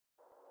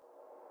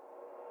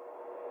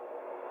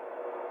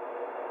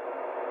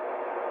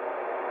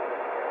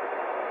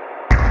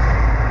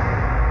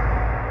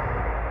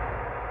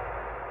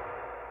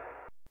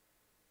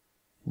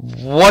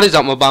What is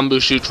up, my bamboo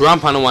shoots?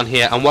 Rampana1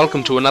 here, and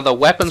welcome to another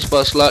weapons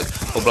burst look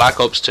for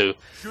Black Ops 2.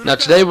 Now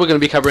today we're going to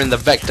be covering the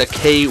Vector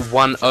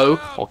K10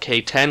 or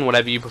K10,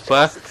 whatever you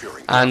prefer,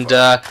 and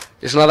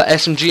it's another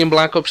SMG in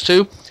Black Ops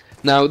 2.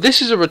 Now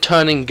this is a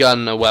returning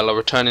gun, well, a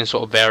returning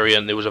sort of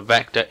variant. There was a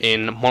Vector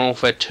in Modern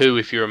Warfare 2,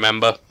 if you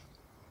remember,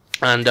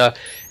 and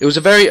it was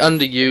a very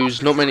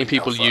underused. Not many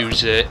people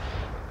use it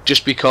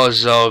just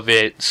because of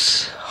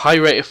its high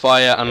rate of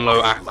fire and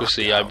low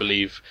accuracy, I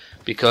believe.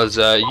 Because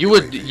you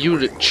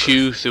would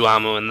chew through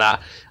ammo and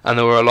that, and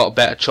there were a lot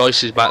better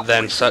choices back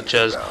then, such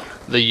as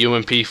the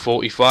UMP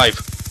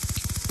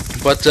 45.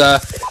 But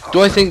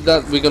do I think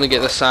that we're going to get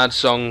the sad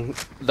song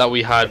that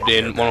we had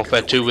in Modern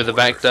Warfare 2 with the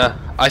Vector?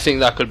 I think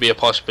that could be a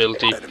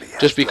possibility,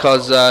 just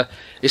because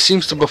it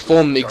seems to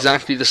perform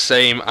exactly the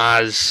same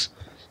as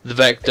the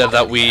Vector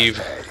that we've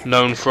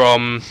known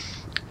from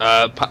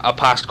our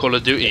past Call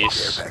of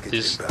Duties.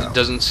 It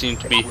doesn't seem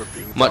to be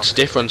much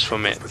difference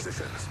from it.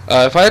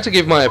 If I had to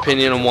give my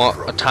opinion on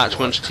what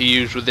attachments to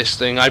use with this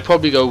thing, I'd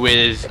probably go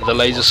with the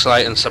laser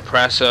sight and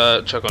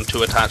suppressor, chuck on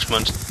 2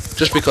 attachments,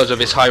 just because of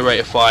its high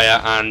rate of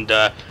fire, and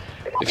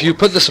if you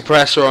put the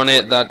suppressor on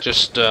it, that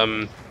just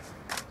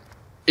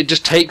it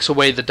just takes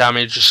away the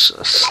damage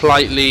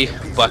slightly,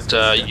 but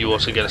you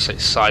also get to stay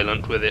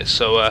silent with it.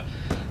 So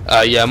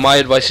yeah, my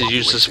advice is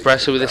use the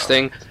suppressor with this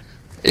thing.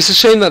 It's a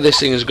shame that this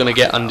thing is going to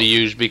get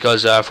underused,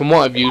 because from what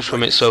I've used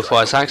from it so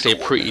far, it's actually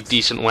a pretty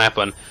decent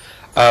weapon.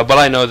 But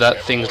I know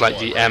that things like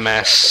the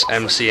MS,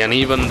 MC, and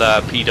even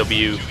the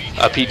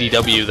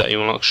PDW that you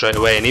unlock straight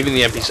away, and even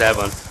the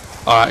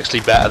MP7 are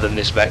actually better than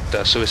this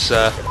Vector. So it's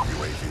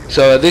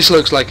this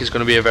looks like it's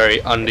going to be a very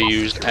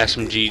underused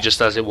SMG,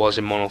 just as it was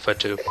in Modern Warfare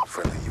 2.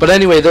 But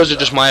anyway, those are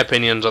just my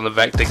opinions on the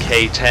Vector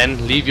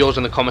K10. Leave yours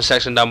in the comment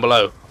section down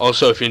below.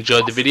 Also, if you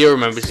enjoyed the video,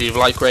 remember to leave a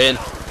like rating,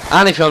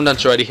 and if you haven't done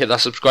so already, hit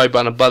that subscribe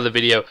button above the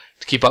video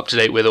to keep up to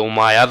date with all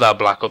my other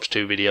Black Ops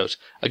 2 videos.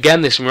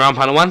 Again, this is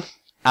Rampana1.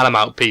 And I'm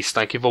out. Peace.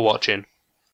 Thank you for watching.